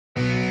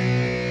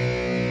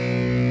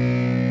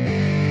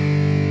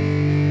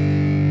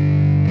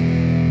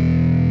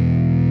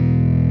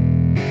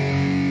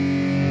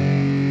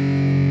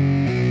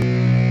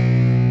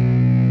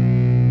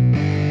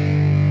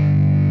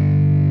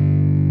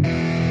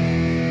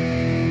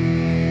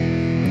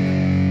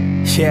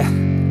Yeah,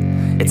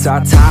 it's our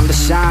time to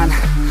shine.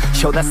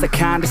 Show that's the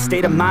kind of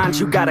state of mind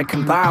you gotta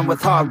combine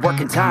with hard work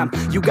and time.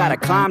 You gotta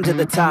climb to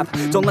the top.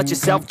 Don't let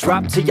yourself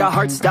drop till your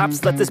heart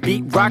stops. Let this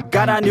beat rock.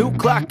 Got a new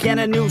clock and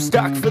a new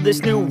stock for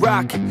this new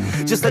rock.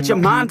 Just let your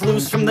mind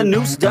loose from the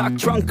new stock.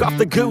 Drunk off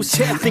the goose,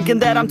 thinking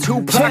that I'm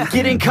too pop.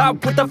 Getting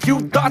caught with a few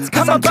thoughts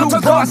cause I'm too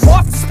lost.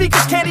 Off the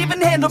speakers can't even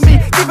handle me.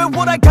 Give it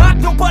what I got,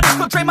 nobody's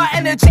gonna drain my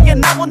energy.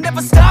 And I will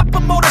never stop,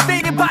 I'm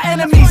motivated by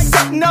enemies.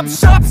 Setting up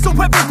shop so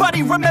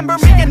everybody remember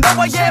me. And no,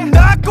 I am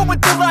not going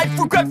through life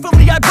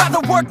regretfully. I'd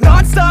rather work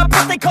non-stop,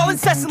 what they call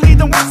incessantly,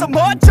 than work some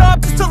odd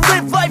job just to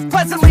live life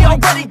pleasantly.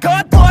 Already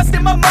got lost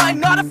in my mind,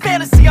 not a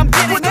fantasy, I'm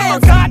getting with a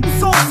forgotten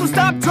soul. So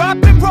stop, drop,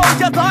 and roll.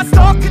 You lost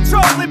all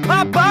control and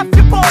pop off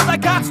your ball. I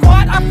got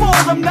squat, I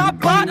fold, I'm not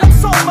bought, I'm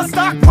sold. My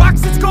stock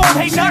rocks, it's gold.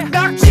 Hey, knock,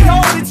 knock, she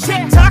holding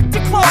shit, talk to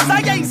close.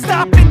 I ain't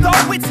stopping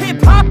though, it's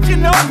hip-hop, you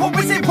know. Or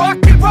is it rock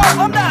and roll?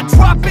 I'm not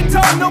dropping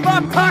down, no,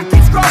 my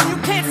pocket's grown. You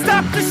can't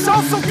stop the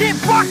show, so get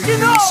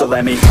rockin' on. So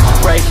let me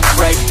break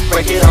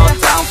it all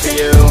down for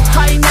you.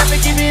 I ain't never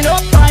giving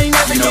up, I ain't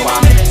never giving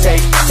up.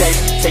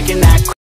 I'm taking that